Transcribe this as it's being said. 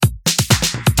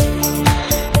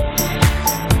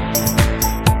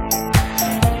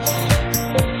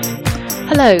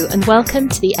Hello and welcome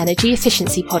to the Energy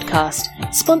Efficiency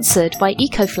Podcast, sponsored by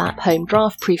EcoFlap Home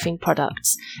Draft Proofing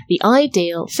Products, the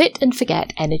ideal fit and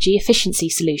forget energy efficiency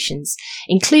solutions,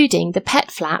 including the Pet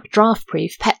Flap Draft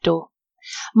Proof Pet Door.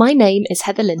 My name is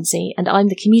Heather Lindsay and I'm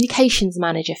the Communications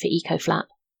Manager for EcoFlap.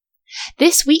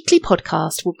 This weekly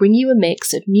podcast will bring you a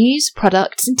mix of news,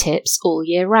 products and tips all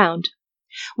year round.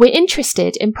 We're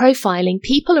interested in profiling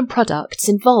people and products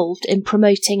involved in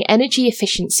promoting energy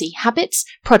efficiency habits,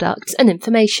 products and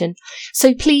information,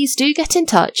 so please do get in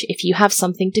touch if you have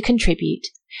something to contribute.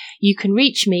 You can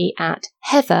reach me at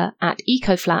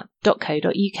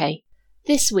heather@ecoflap.co.uk.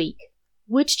 This week,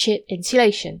 wood chip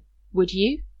insulation. Would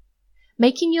you?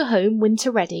 Making your home winter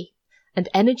ready, and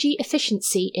energy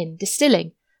efficiency in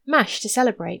distilling. Mash to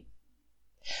celebrate.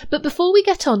 But before we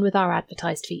get on with our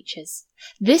advertised features,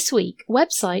 this week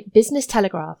website Business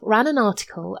Telegraph ran an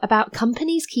article about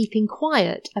companies keeping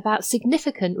quiet about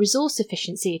significant resource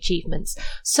efficiency achievements,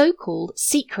 so-called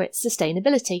secret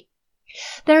sustainability.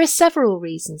 There are several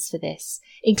reasons for this,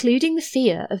 including the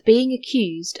fear of being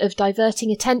accused of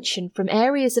diverting attention from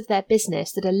areas of their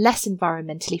business that are less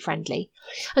environmentally friendly,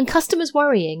 and customers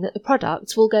worrying that the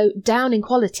products will go down in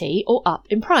quality or up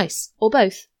in price, or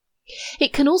both.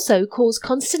 It can also cause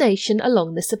consternation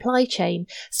along the supply chain,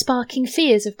 sparking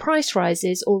fears of price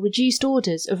rises or reduced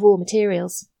orders of raw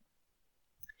materials.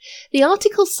 The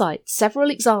article cites several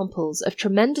examples of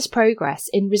tremendous progress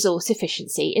in resource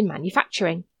efficiency in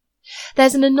manufacturing.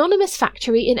 There's an anonymous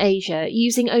factory in Asia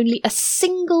using only a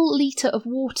single litre of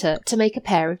water to make a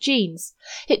pair of jeans.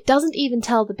 It doesn't even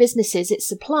tell the businesses it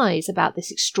supplies about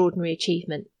this extraordinary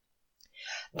achievement.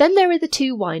 Then there are the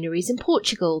two wineries in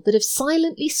Portugal that have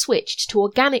silently switched to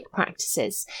organic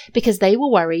practices because they were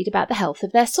worried about the health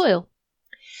of their soil.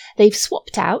 They've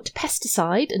swapped out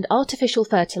pesticide and artificial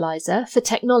fertiliser for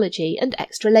technology and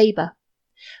extra labour.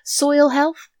 Soil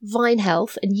health, vine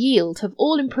health and yield have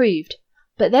all improved,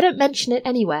 but they don't mention it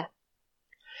anywhere.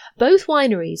 Both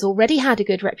wineries already had a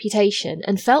good reputation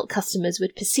and felt customers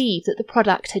would perceive that the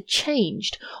product had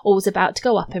changed or was about to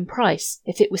go up in price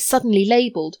if it was suddenly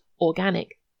labelled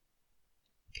organic.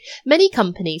 Many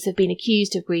companies have been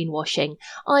accused of greenwashing,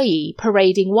 i.e.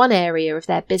 parading one area of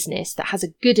their business that has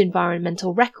a good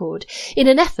environmental record in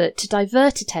an effort to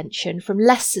divert attention from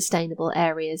less sustainable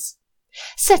areas.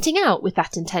 Setting out with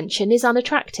that intention is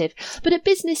unattractive, but a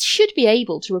business should be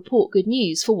able to report good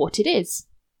news for what it is.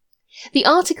 The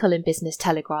article in Business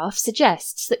Telegraph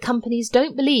suggests that companies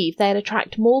don't believe they'll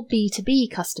attract more B2B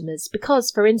customers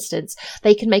because, for instance,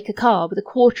 they can make a car with a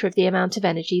quarter of the amount of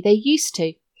energy they used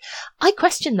to. I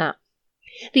question that.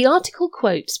 The article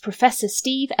quotes Professor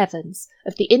Steve Evans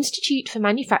of the Institute for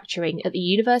Manufacturing at the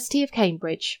University of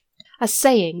Cambridge as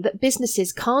saying that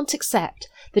businesses can't accept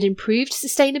that improved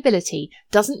sustainability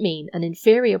doesn't mean an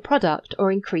inferior product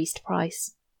or increased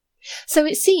price. So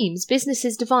it seems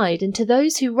businesses divide into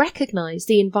those who recognise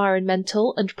the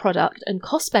environmental and product and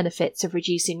cost benefits of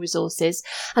reducing resources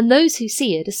and those who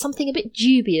see it as something a bit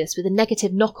dubious with a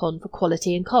negative knock-on for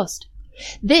quality and cost.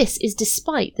 This is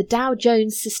despite the Dow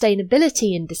Jones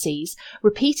sustainability indices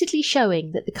repeatedly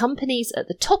showing that the companies at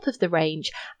the top of the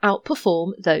range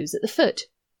outperform those at the foot.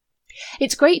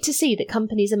 It's great to see that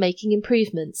companies are making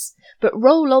improvements, but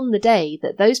roll on the day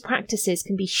that those practices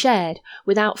can be shared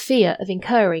without fear of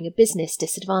incurring a business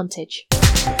disadvantage.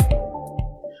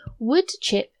 Wood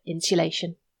chip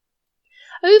insulation.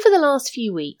 Over the last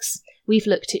few weeks, we've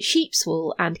looked at sheep's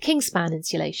wool and kingspan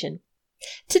insulation.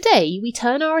 Today, we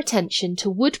turn our attention to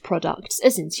wood products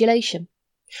as insulation.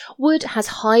 Wood has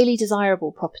highly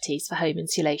desirable properties for home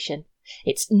insulation.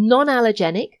 It's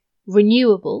non-allergenic,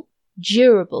 renewable,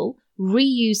 durable,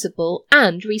 reusable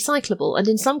and recyclable, and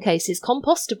in some cases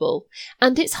compostable,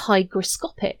 and it's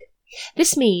hygroscopic.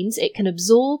 This means it can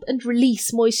absorb and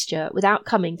release moisture without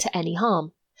coming to any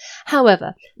harm.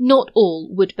 However, not all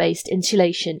wood-based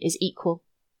insulation is equal.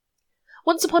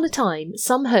 Once upon a time,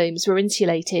 some homes were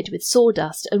insulated with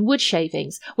sawdust and wood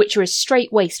shavings, which are a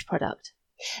straight waste product.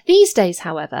 These days,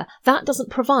 however, that doesn't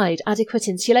provide adequate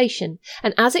insulation,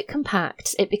 and as it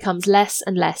compacts, it becomes less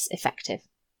and less effective.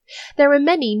 There are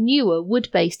many newer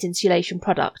wood-based insulation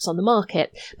products on the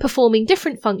market, performing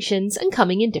different functions and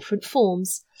coming in different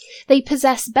forms. They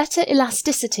possess better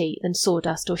elasticity than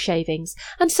sawdust or shavings,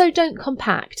 and so don't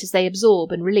compact as they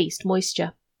absorb and release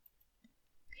moisture.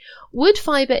 Wood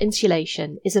fibre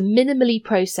insulation is a minimally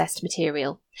processed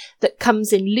material that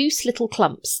comes in loose little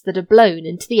clumps that are blown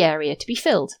into the area to be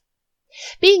filled.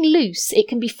 Being loose, it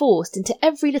can be forced into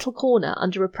every little corner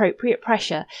under appropriate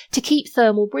pressure to keep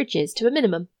thermal bridges to a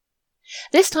minimum.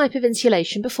 This type of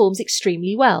insulation performs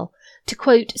extremely well, To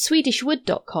quote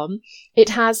SwedishWood.com, it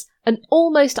has an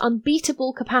almost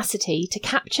unbeatable capacity to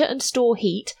capture and store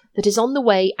heat that is on the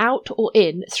way out or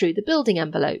in through the building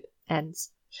envelope,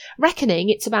 ends, reckoning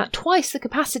it's about twice the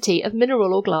capacity of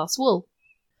mineral or glass wool.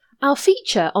 Our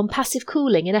feature on passive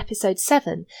cooling in episode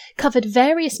 7 covered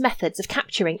various methods of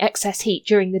capturing excess heat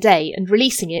during the day and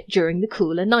releasing it during the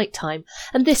cooler night time,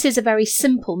 and this is a very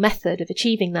simple method of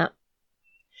achieving that.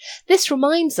 This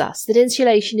reminds us that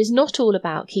insulation is not all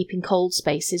about keeping cold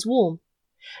spaces warm.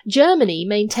 Germany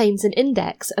maintains an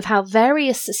index of how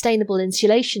various sustainable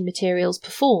insulation materials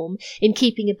perform in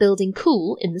keeping a building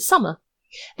cool in the summer.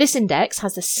 This index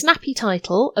has the snappy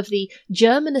title of the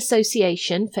German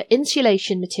Association for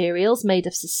Insulation Materials Made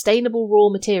of Sustainable Raw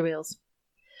Materials.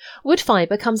 Wood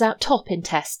fibre comes out top in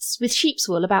tests, with sheep's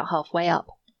wool about halfway up.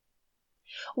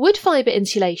 Wood fibre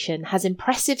insulation has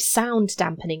impressive sound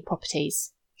dampening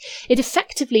properties. It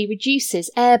effectively reduces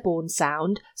airborne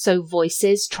sound, so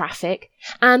voices, traffic,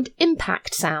 and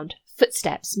impact sound,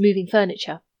 footsteps, moving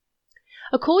furniture.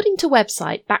 According to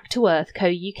website Back to Earth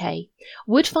Co.uk,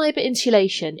 wood fibre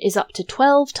insulation is up to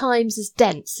 12 times as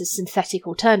dense as synthetic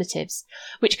alternatives,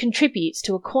 which contributes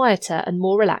to a quieter and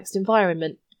more relaxed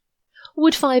environment.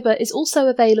 Wood fibre is also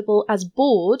available as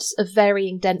boards of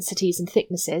varying densities and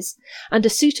thicknesses, and are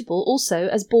suitable also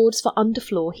as boards for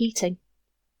underfloor heating.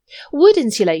 Wood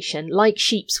insulation, like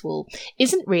sheep's wool,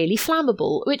 isn't really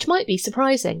flammable, which might be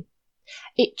surprising.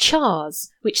 It chars,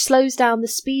 which slows down the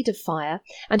speed of fire,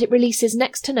 and it releases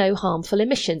next to no harmful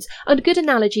emissions. And a good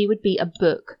analogy would be a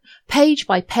book. Page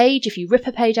by page, if you rip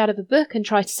a page out of a book and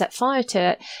try to set fire to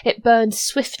it, it burns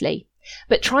swiftly.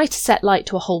 But try to set light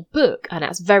to a whole book, and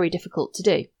that's very difficult to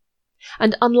do.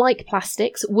 And unlike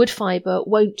plastics, wood fibre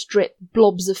won't drip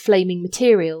blobs of flaming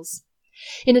materials.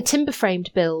 In a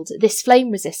timber-framed build, this flame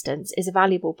resistance is a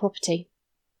valuable property.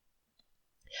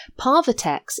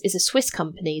 Parvatex is a Swiss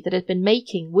company that had been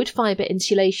making wood fibre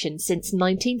insulation since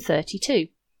 1932.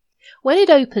 When it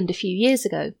opened a few years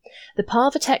ago, the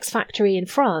Parvatex factory in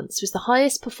France was the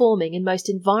highest performing and most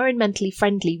environmentally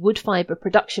friendly wood fibre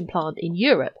production plant in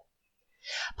Europe.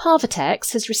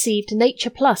 Parvatex has received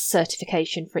Nature Plus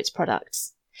certification for its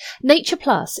products. Nature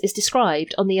Plus is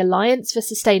described on the Alliance for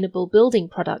Sustainable Building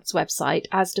Products website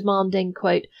as demanding,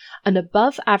 quote, an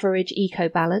above-average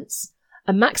eco-balance,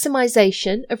 a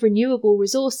maximisation of renewable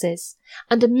resources,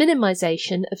 and a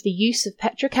minimisation of the use of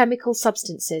petrochemical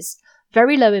substances,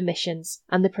 very low emissions,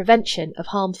 and the prevention of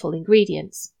harmful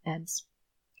ingredients, ends.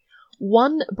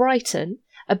 One Brighton,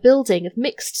 a building of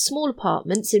mixed small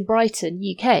apartments in Brighton,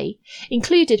 UK,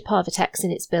 included Parvatex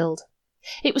in its build.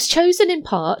 It was chosen in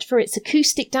part for its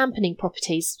acoustic dampening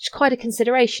properties, which is quite a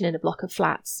consideration in a block of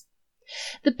flats.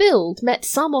 The build met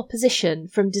some opposition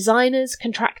from designers,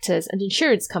 contractors and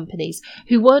insurance companies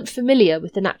who weren't familiar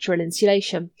with the natural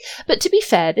insulation. But to be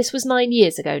fair, this was 9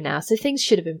 years ago now, so things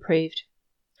should have improved.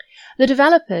 The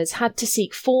developers had to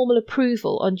seek formal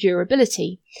approval on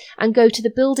durability and go to the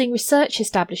Building Research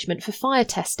Establishment for fire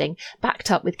testing,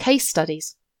 backed up with case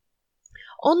studies.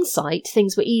 On-site,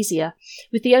 things were easier,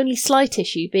 with the only slight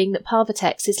issue being that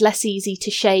Parvatex is less easy to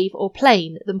shave or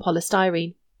plane than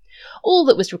polystyrene. All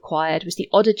that was required was the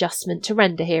odd adjustment to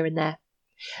render here and there.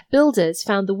 Builders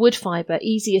found the wood fibre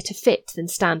easier to fit than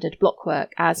standard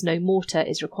blockwork, as no mortar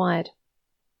is required.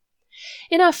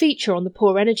 In our feature on the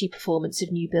poor energy performance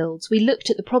of new builds, we looked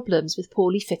at the problems with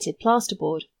poorly fitted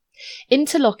plasterboard.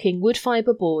 Interlocking wood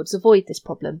fibre boards avoid this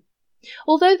problem.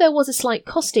 Although there was a slight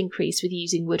cost increase with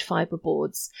using wood fibre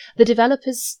boards, the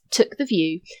developers took the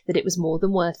view that it was more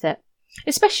than worth it,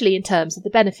 especially in terms of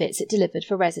the benefits it delivered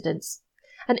for residents.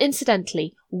 And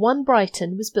incidentally, One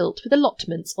Brighton was built with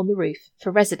allotments on the roof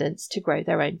for residents to grow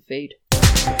their own food.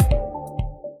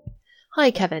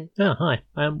 Hi, Kevin. Hi.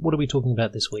 What are we talking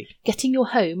about this week? Getting your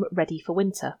home ready for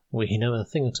winter. We know a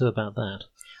thing or two about that.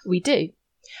 We do.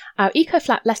 Our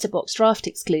EcoFlap letterbox draft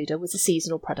excluder was a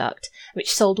seasonal product,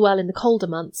 which sold well in the colder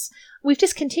months. We've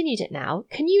discontinued it now.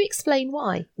 Can you explain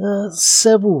why?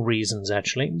 Several reasons,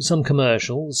 actually. Some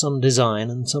commercial, some design,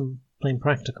 and some plain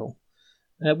practical.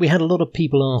 We had a lot of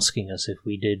people asking us if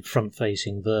we did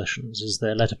front-facing versions, as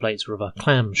their letter plates were of a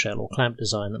clamshell or clamp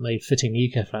design that made fitting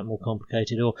the EcoFlap more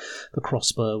complicated, or the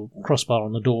crossbar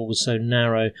on the door was so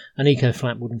narrow an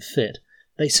EcoFlap wouldn't fit.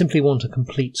 They simply want a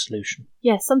complete solution.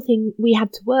 Yeah, something we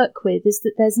had to work with is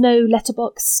that there's no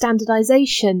letterbox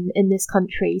standardisation in this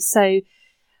country, so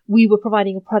we were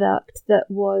providing a product that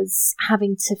was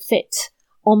having to fit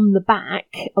on the back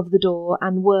of the door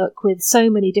and work with so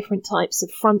many different types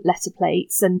of front letter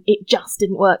plates, and it just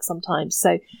didn't work sometimes.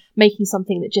 So making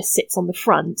something that just sits on the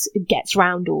front gets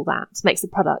round all that, makes the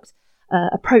product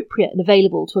appropriate and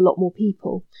available to a lot more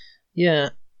people. Yeah,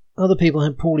 Other people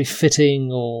had poorly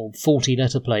fitting or faulty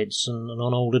letter plates and an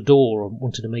older door and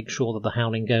wanted to make sure that the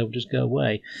howling gale would just go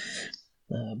away.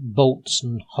 Bolts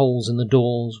and holes in the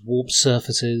doors, warped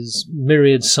surfaces,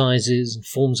 myriad sizes and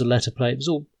forms of letter plate. It was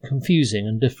all confusing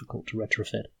and difficult to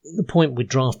retrofit. The point with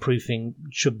draft proofing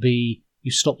should be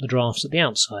you stop the drafts at the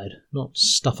outside, not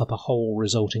stuff up a hole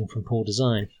resulting from poor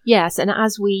design. Yes, and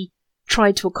as we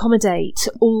tried to accommodate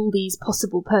all these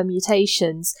possible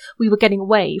permutations, we were getting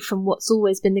away from what's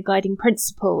always been the guiding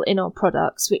principle in our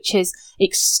products, which is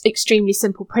extremely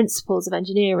simple principles of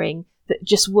engineering that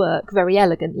just work very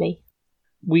elegantly.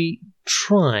 We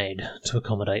tried to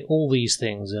accommodate all these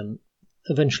things, and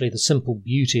eventually the simple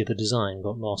beauty of the design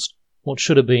got lost. What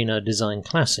should have been a design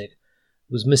classic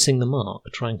was missing the mark,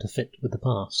 trying to fit with the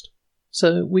past.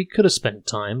 So we could have spent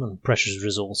time and precious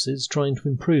resources trying to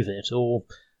improve it, or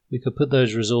we could put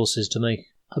those resources to make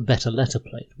a better letter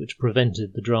plate which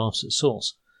prevented the drafts at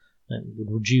source, and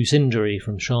would reduce injury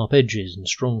from sharp edges and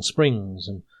strong springs,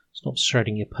 and stop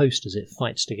shredding your post as it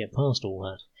fights to get past all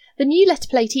that. The new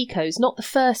Letterplate Eco is not the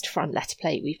first front letter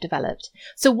plate we've developed.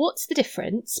 So what's the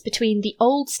difference between the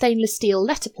old stainless steel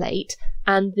letter plate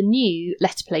and the new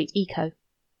Letterplate Eco?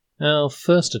 Our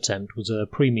first attempt was a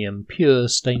premium, pure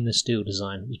stainless steel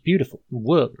design. It was beautiful and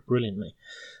worked brilliantly,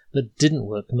 but didn't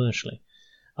work commercially.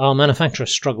 Our manufacturer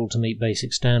struggled to meet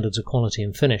basic standards of quality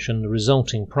and finish, and the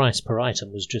resulting price per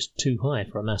item was just too high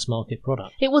for a mass-market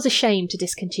product. It was a shame to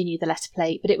discontinue the letter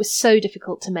plate, but it was so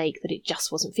difficult to make that it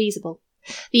just wasn't feasible.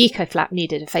 The Eco Flap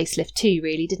needed a facelift too,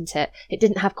 really, didn't it? It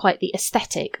didn't have quite the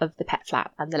aesthetic of the Pet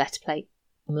Flap and the letter plate.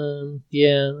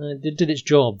 It did its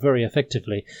job very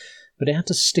effectively, but it had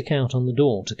to stick out on the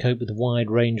door to cope with the wide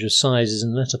range of sizes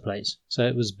and letter plates, so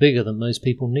it was bigger than most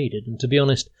people needed, and to be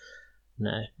honest,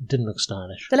 no, it didn't look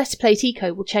stylish. The Letterplate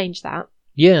Eco will change that.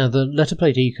 Yeah, the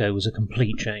Letterplate Eco was a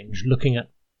complete change, looking at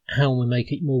how we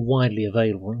make it more widely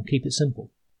available and keep it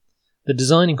simple. The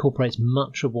design incorporates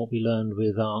much of what we learned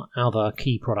with our other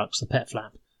key products, the Pet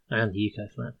Flap and the Eco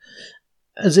Flap.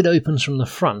 As it opens from the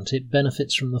front, it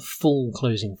benefits from the full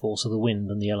closing force of the wind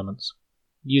and the elements.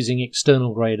 Using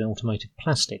external-grade automotive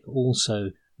plastic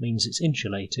also means it's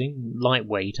insulating,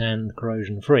 lightweight and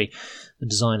corrosion-free. The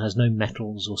design has no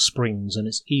metals or springs and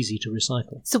it's easy to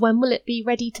recycle. So when will it be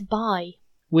ready to buy?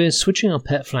 We're switching our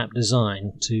Pet Flap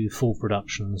design to full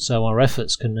production, so our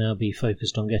efforts can now be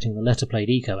focused on getting the Letterplate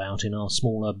Eco out in our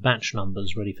smaller batch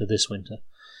numbers ready for this winter.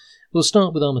 We'll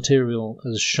start with our material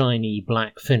as shiny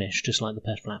black finish, just like the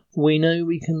Pet Flap. We know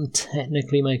we can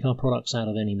technically make our products out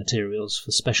of any materials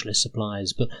for specialist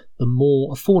supplies, but the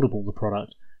more affordable the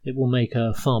product, it will make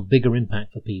a far bigger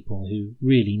impact for people who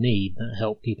really need that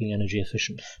help keeping energy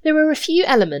efficient. There are a few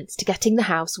elements to getting the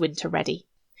house winter ready.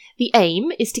 The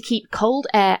aim is to keep cold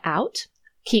air out,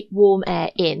 keep warm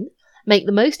air in, make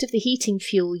the most of the heating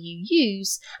fuel you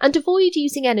use, and avoid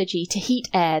using energy to heat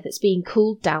air that's being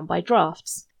cooled down by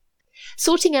drafts.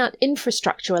 Sorting out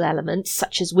infrastructural elements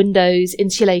such as windows,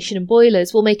 insulation and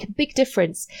boilers will make a big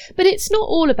difference, but it's not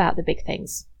all about the big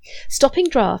things. Stopping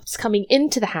drafts coming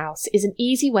into the house is an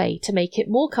easy way to make it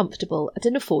more comfortable at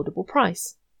an affordable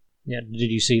price. Yeah,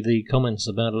 did you see the comments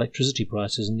about electricity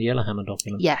prices in the Yellowhammer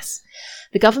document? Yes.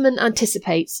 The government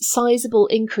anticipates sizable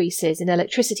increases in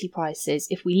electricity prices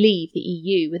if we leave the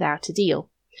EU without a deal.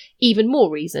 Even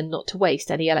more reason not to waste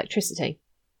any electricity.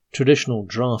 Traditional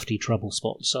drafty trouble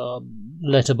spots are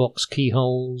letterbox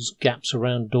keyholes, gaps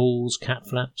around doors, cat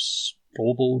flaps,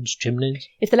 floorboards, chimneys.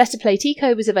 If the Letterplate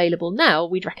Eco was available now,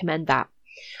 we'd recommend that.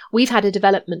 We've had a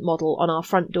development model on our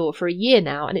front door for a year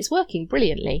now, and it's working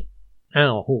brilliantly.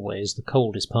 Our hallway is the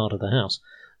coldest part of the house.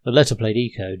 The Letterplate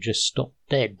Eco just stopped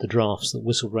dead the drafts that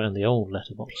whistled round the old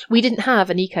letterbox. We didn't have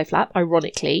an Eco Flap,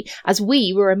 ironically, as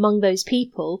we were among those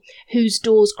people whose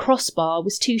door's crossbar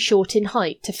was too short in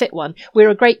height to fit one. We're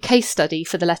a great case study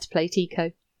for the Letterplate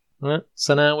Eco. Right,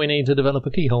 so now we need to develop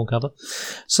a keyhole cover.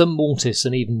 Some mortise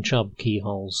and even Chubb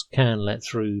keyholes can let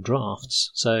through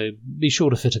drafts, so be sure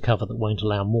to fit a cover that won't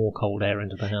allow more cold air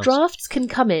into the house. Drafts can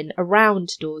come in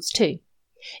around doors too.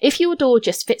 If your door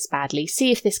just fits badly,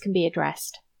 see if this can be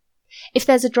addressed. If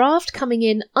there's a draft coming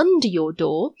in under your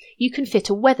door, you can fit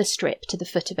a weather strip to the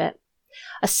foot of it.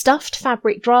 A stuffed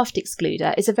fabric draft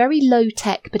excluder is a very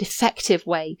low-tech but effective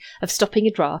way of stopping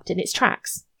a draft in its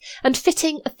tracks. And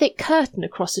fitting a thick curtain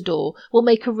across a door will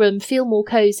make a room feel more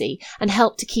cosy and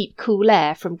help to keep cool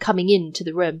air from coming into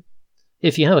the room.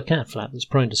 If you have a cat flap that's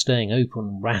prone to staying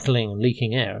open, rattling and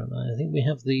leaking air, I think we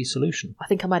have the solution. I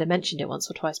think I might have mentioned it once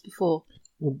or twice before.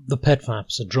 The Pet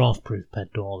Flap's a draft-proof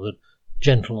pet door that's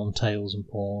gentle on tails and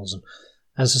paws and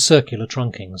has a circular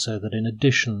trunking so that in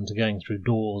addition to going through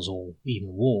doors or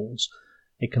even walls,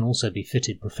 It can also be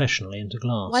fitted professionally into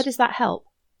glass. Why does that help?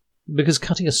 Because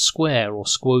cutting a square or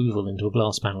squoval into a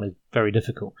glass panel is very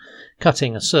difficult.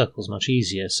 Cutting a circle is much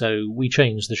easier, so we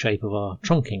changed the shape of our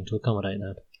trunking to accommodate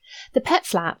that. The pet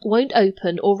flap won't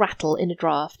open or rattle in a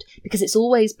draft because it's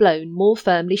always blown more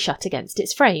firmly shut against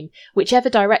its frame, whichever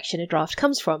direction a draft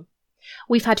comes from.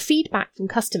 We've had feedback from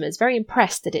customers very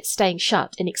impressed that it's staying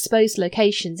shut in exposed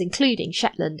locations, including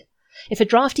Shetland. If a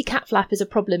drafty cat flap is a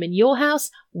problem in your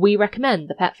house, we recommend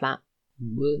the pet flap.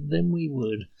 Then we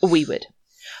would. We would.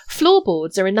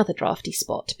 Floorboards are another drafty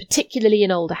spot, particularly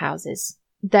in older houses.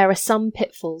 There are some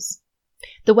pitfalls.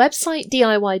 The website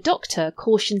DIY Doctor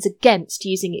cautions against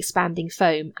using expanding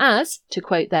foam as, to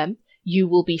quote them, you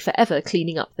will be forever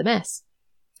cleaning up the mess.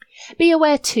 Be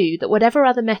aware too that whatever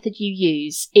other method you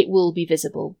use, it will be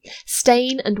visible.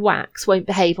 Stain and wax won't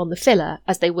behave on the filler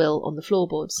as they will on the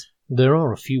floorboards. There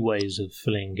are a few ways of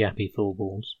filling gappy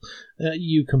floorboards.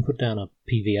 You can put down a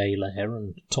PVA layer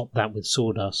and top that with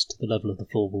sawdust to the level of the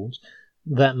floorboards.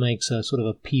 That makes a sort of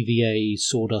a PVA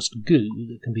sawdust goo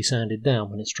that can be sanded down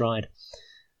when it's dried.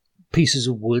 Pieces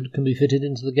of wood can be fitted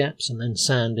into the gaps and then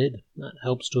sanded. That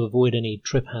helps to avoid any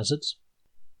trip hazards.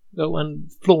 Oh,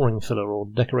 and flooring filler or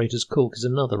decorator's caulk is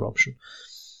another option.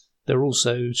 There are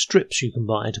also strips you can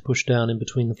buy to push down in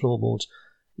between the floorboards.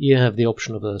 You have the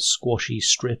option of a squashy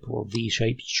strip or a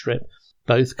V-shaped strip,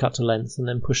 both cut to length and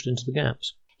then pushed into the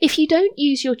gaps. If you don't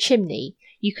use your chimney,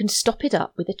 you can stop it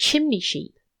up with a chimney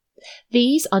sheet.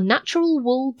 These are natural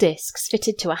wool discs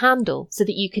fitted to a handle so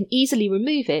that you can easily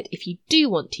remove it if you do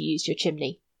want to use your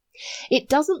chimney. It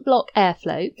doesn't block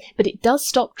airflow, but it does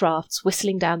stop drafts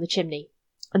whistling down the chimney.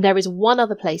 And there is one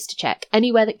other place to check,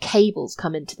 anywhere that cables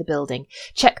come into the building.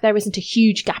 Check there isn't a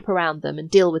huge gap around them and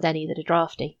deal with any that are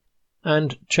drafty.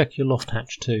 And check your loft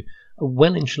hatch too. A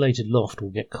well-insulated loft will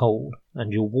get cold,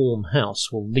 and your warm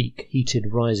house will leak heated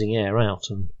rising air out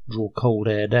and draw cold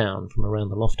air down from around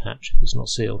the loft hatch if it's not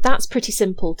sealed. That's pretty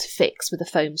simple to fix with a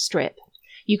foam strip.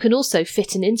 You can also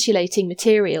fit an insulating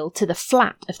material to the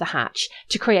flat of the hatch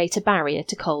to create a barrier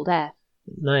to cold air.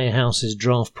 Now your house is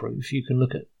draft-proof, you can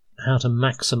look at how to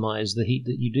maximise the heat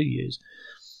that you do use.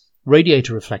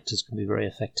 Radiator reflectors can be very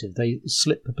effective. They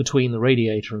slip between the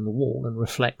radiator and the wall and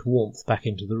reflect warmth back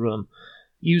into the room.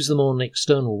 Use them on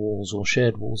external walls or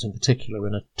shared walls in particular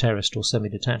in a terraced or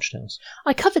semi-detached house.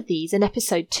 I covered these in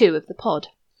episode 2 of the pod.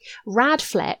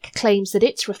 Radfleck claims that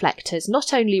its reflectors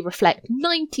not only reflect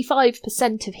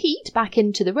 95% of heat back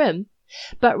into the room,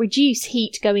 but reduce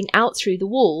heat going out through the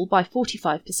wall by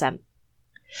 45%.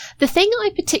 The thing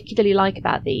I particularly like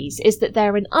about these is that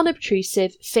they're an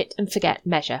unobtrusive fit-and-forget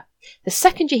measure. The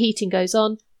second your heating goes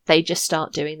on, they just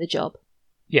start doing the job.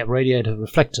 Yeah, radiator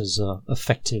reflectors are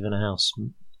effective in a house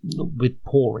with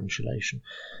poor insulation.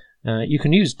 You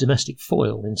can use domestic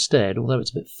foil instead, although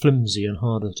it's a bit flimsy and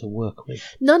harder to work with.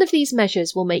 None of these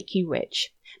measures will make you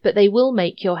rich, but they will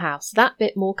make your house that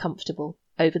bit more comfortable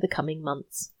over the coming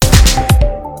months.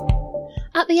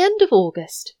 At the end of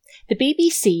August, the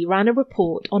BBC ran a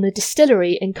report on a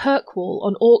distillery in Kirkwall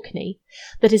on Orkney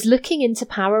that is looking into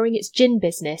powering its gin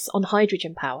business on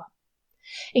hydrogen power.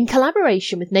 In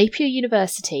collaboration with Napier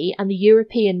University and the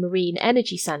European Marine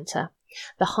Energy Centre,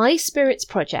 the High Spirits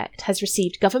project has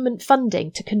received government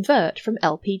funding to convert from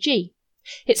LPG.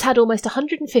 It's had almost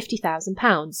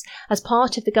 £150,000 as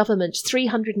part of the government's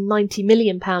 £390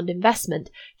 million investment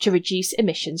to reduce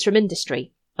emissions from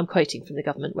industry. I'm quoting from the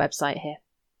government website here.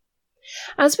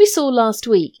 As we saw last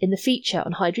week in the feature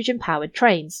on hydrogen-powered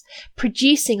trains,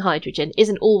 producing hydrogen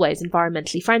isn't always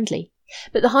environmentally friendly,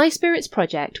 but the High Spirits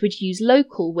project would use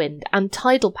local wind and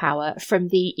tidal power from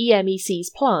the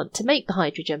EMEC's plant to make the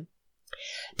hydrogen.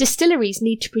 Distilleries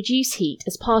need to produce heat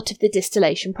as part of the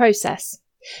distillation process.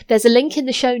 There's a link in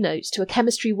the show notes to a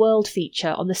Chemistry World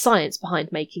feature on the science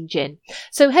behind making gin,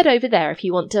 so head over there if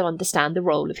you want to understand the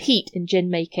role of heat in gin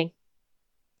making.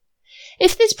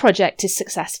 If this project is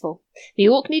successful, the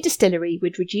Orkney distillery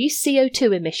would reduce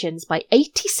CO2 emissions by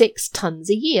 86 tonnes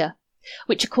a year,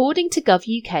 which according to Gov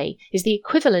UK is the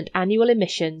equivalent annual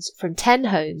emissions from 10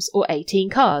 homes or 18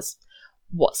 cars.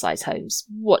 What size homes?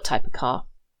 What type of car?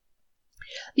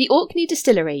 The Orkney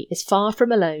distillery is far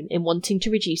from alone in wanting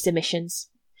to reduce emissions.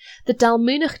 The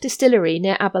Dalmunach distillery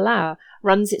near Aberlour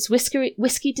runs its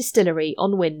whisky distillery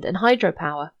on wind and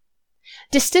hydropower.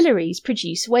 Distilleries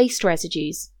produce waste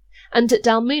residues, and at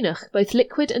Dalmunach both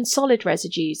liquid and solid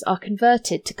residues are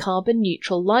converted to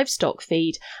carbon-neutral livestock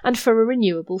feed and for a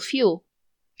renewable fuel.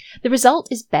 The result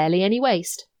is barely any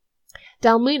waste.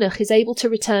 Dalmunach is able to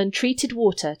return treated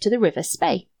water to the River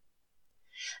Spey.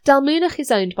 Dalmunach is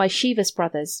owned by Shivas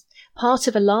Brothers, part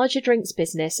of a larger drinks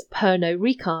business, Pernod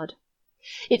Ricard.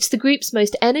 It's the group's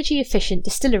most energy-efficient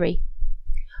distillery.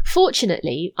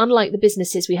 Fortunately, unlike the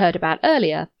businesses we heard about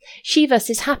earlier, Chivas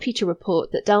is happy to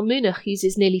report that Dalmunach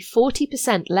uses nearly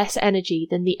 40% less energy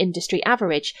than the industry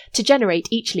average to generate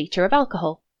each litre of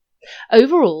alcohol.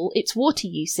 Overall, its water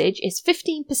usage is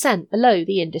 15% below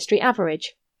the industry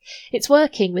average. It's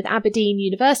working with Aberdeen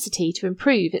University to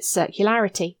improve its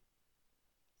circularity.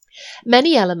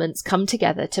 Many elements come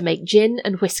together to make gin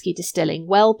and whisky distilling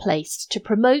well placed to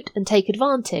promote and take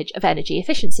advantage of energy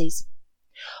efficiencies.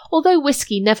 Although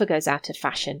whisky never goes out of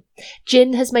fashion,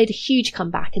 gin has made a huge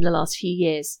comeback in the last few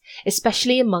years,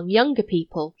 especially among younger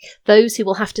people, those who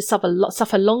will have to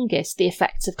suffer longest the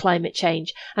effects of climate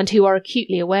change and who are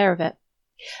acutely aware of it.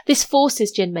 This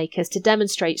forces gin makers to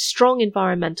demonstrate strong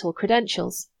environmental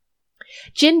credentials.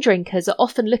 Gin drinkers are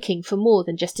often looking for more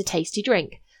than just a tasty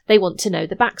drink. They want to know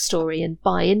the backstory and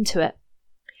buy into it.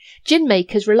 Gin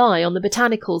makers rely on the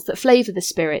botanicals that flavour the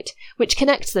spirit, which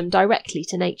connects them directly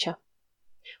to nature.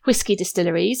 Whisky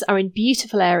distilleries are in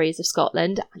beautiful areas of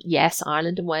Scotland, yes,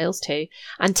 Ireland and Wales too,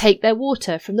 and take their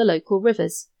water from the local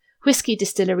rivers. Whisky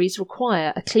distilleries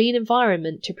require a clean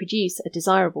environment to produce a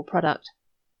desirable product.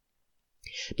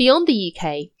 Beyond the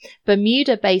UK,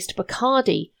 Bermuda-based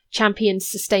Bacardi champions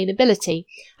sustainability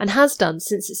and has done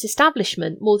since its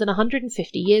establishment more than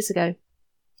 150 years ago.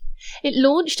 It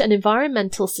launched an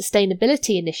environmental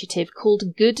sustainability initiative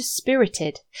called Good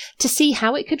Spirited to see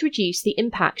how it could reduce the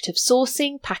impact of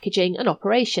sourcing, packaging and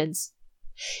operations.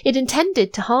 It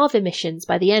intended to halve emissions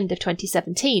by the end of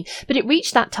 2017, but it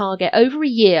reached that target over a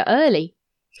year early.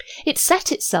 It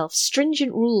set itself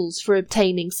stringent rules for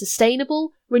obtaining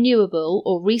sustainable, renewable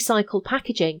or recycled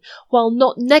packaging while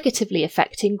not negatively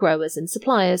affecting growers and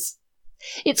suppliers.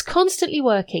 It's constantly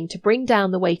working to bring down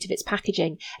the weight of its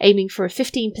packaging, aiming for a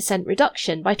 15%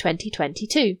 reduction by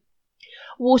 2022.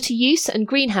 Water use and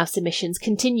greenhouse emissions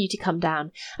continue to come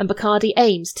down, and Bacardi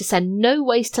aims to send no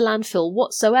waste to landfill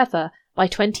whatsoever by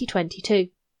 2022.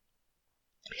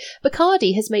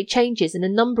 Bacardi has made changes in a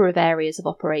number of areas of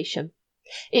operation.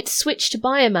 It's switched to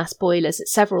biomass boilers at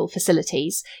several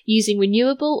facilities, using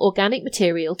renewable organic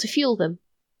material to fuel them.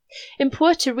 In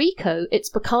Puerto Rico, its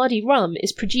Bacardi rum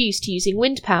is produced using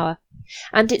wind power,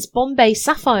 and its Bombay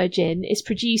Sapphire gin is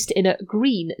produced in a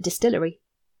green distillery.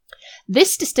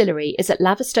 This distillery is at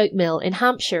Laverstoke Mill in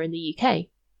Hampshire in the UK.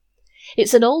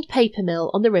 It's an old paper mill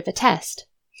on the River Test.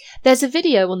 There's a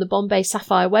video on the Bombay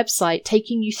Sapphire website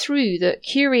taking you through the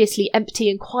curiously empty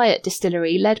and quiet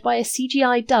distillery led by a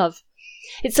CGI dove.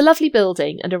 It's a lovely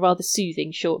building and a rather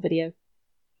soothing short video.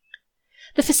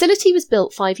 The facility was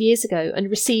built 5 years ago and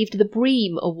received the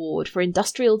BREEAM Award for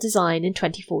Industrial Design in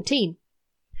 2014.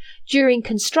 During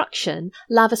construction,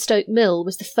 Laverstoke Mill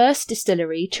was the first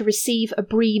distillery to receive a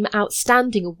BREEAM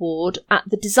Outstanding Award at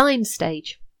the design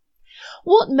stage.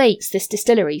 What makes this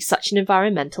distillery such an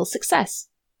environmental success?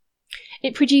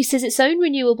 It produces its own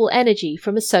renewable energy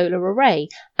from a solar array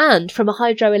and from a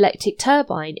hydroelectric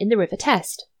turbine in the River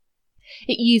Test.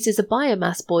 It uses a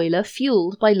biomass boiler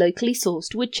fuelled by locally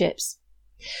sourced wood chips.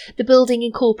 The building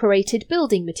incorporated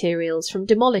building materials from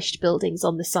demolished buildings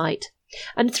on the site,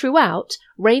 and throughout,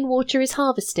 rainwater is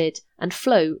harvested and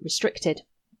flow restricted.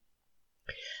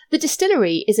 The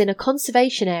distillery is in a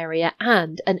conservation area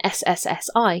and an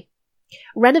SSSI.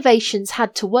 Renovations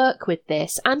had to work with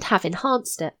this and have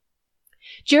enhanced it.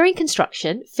 During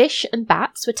construction, fish and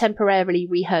bats were temporarily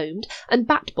rehomed and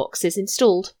bat boxes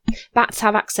installed. Bats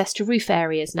have access to roof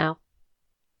areas now.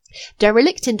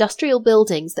 Derelict industrial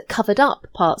buildings that covered up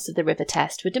parts of the River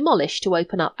Test were demolished to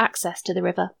open up access to the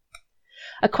river.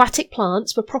 Aquatic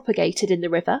plants were propagated in the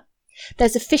river.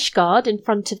 There's a fish guard in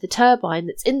front of the turbine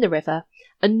that's in the river,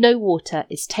 and no water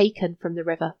is taken from the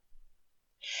river.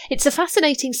 It's a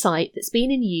fascinating site that's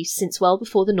been in use since well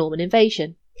before the Norman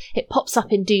invasion. It pops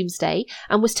up in Doomsday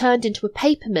and was turned into a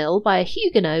paper mill by a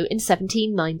Huguenot in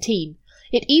 1719.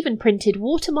 It even printed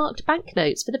watermarked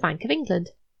banknotes for the Bank of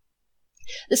England.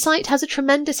 The site has a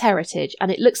tremendous heritage and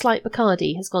it looks like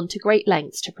Bacardi has gone to great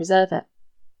lengths to preserve it.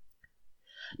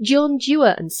 John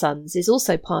Dewar and Sons is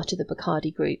also part of the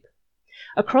Bacardi group.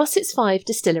 Across its 5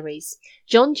 distilleries,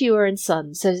 John Dewar and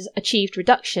Sons has achieved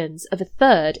reductions of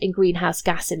 1/3 in greenhouse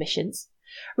gas emissions,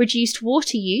 reduced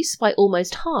water use by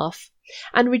almost half,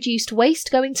 and reduced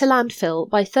waste going to landfill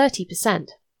by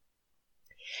 30%.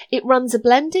 It runs a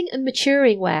blending and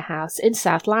maturing warehouse in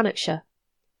South Lanarkshire.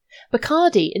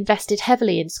 Bacardi invested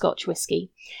heavily in Scotch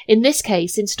whisky, in this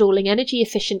case installing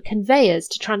energy-efficient conveyors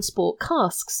to transport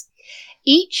casks.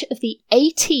 Each of the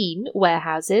 18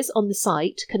 warehouses on the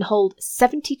site can hold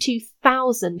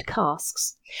 72,000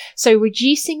 casks, so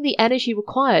reducing the energy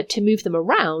required to move them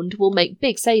around will make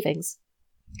big savings.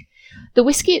 The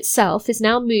whisky itself is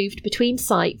now moved between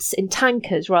sites in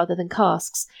tankers rather than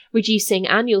casks, reducing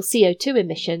annual CO2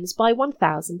 emissions by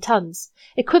 1,000 tonnes,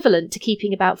 equivalent to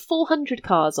keeping about 400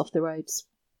 cars off the roads.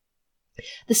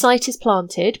 The site is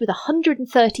planted with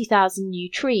 130,000 new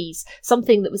trees,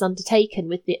 something that was undertaken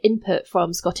with the input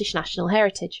from Scottish National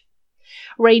Heritage.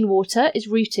 Rainwater is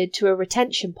routed to a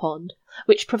retention pond,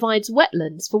 which provides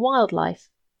wetlands for wildlife.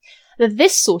 Now,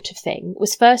 this sort of thing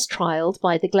was first trialled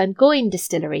by the Glengoyne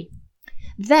distillery.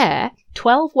 There,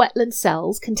 12 wetland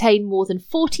cells contain more than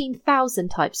 14,000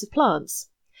 types of plants.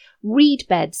 Reed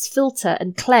beds filter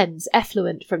and cleanse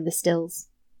effluent from the stills.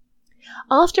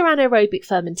 After anaerobic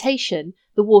fermentation,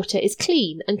 the water is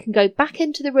clean and can go back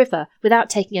into the river without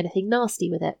taking anything nasty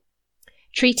with it.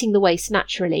 Treating the waste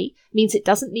naturally means it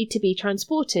doesn't need to be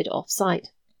transported off-site.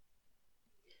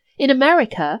 In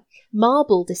America,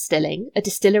 Marble Distilling, a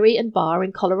distillery and bar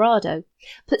in Colorado,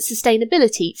 put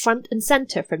sustainability front and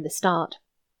centre from the start.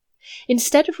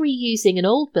 Instead of reusing an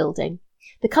old building,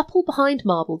 the couple behind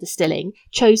Marble Distilling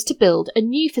chose to build a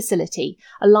new facility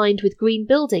aligned with green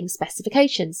building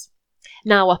specifications.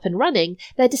 Now up and running,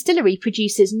 their distillery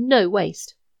produces no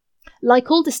waste.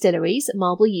 Like all distilleries,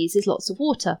 Marble uses lots of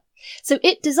water, so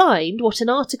it designed what an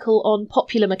article on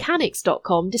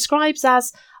popularmechanics.com describes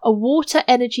as a water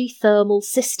energy thermal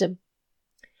system.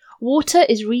 Water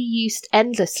is reused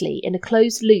endlessly in a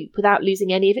closed loop without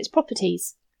losing any of its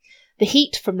properties. The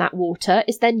heat from that water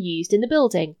is then used in the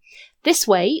building. This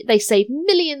way, they save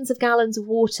millions of gallons of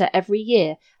water every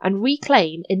year and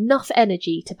reclaim enough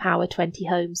energy to power 20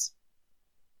 homes.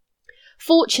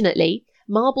 Fortunately,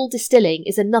 Marble Distilling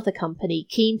is another company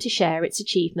keen to share its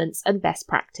achievements and best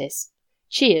practice.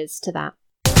 Cheers to that.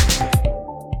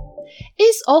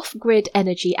 Is off-grid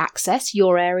energy access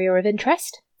your area of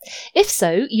interest? If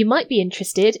so, you might be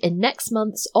interested in next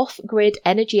month's Off-Grid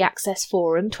Energy Access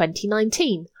Forum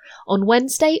 2019 on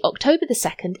Wednesday, October the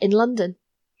 2nd in London.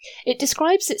 It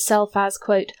describes itself as,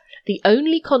 quote, the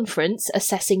only conference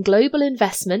assessing global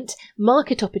investment,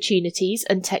 market opportunities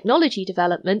and technology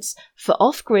developments for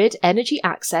off-grid energy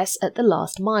access at the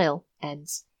last mile,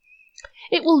 ends.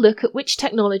 It will look at which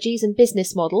technologies and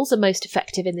business models are most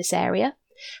effective in this area,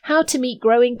 how to meet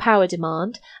growing power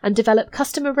demand and develop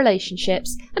customer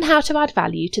relationships, and how to add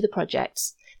value to the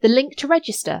projects. The link to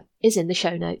register is in the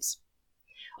show notes.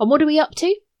 And what are we up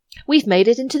to? We've made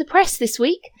it into the press this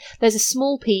week. There's a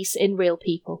small piece in Real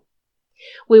People.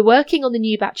 We're working on the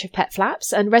new batch of pet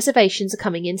flaps and reservations are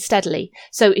coming in steadily,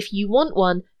 so if you want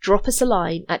one, drop us a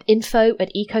line at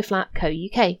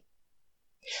info@ecoflap.co.uk.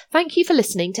 Thank you for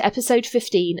listening to episode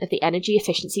 15 of the Energy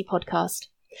Efficiency Podcast.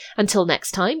 Until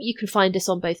next time, you can find us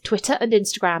on both Twitter and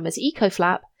Instagram as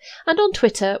EcoFlap, and on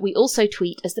Twitter we also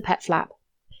tweet as the Pet Flap.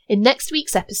 In next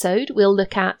week's episode, we'll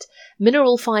look at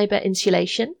mineral fibre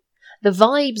insulation, the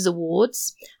Vibes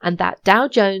Awards, and that Dow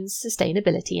Jones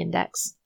Sustainability Index.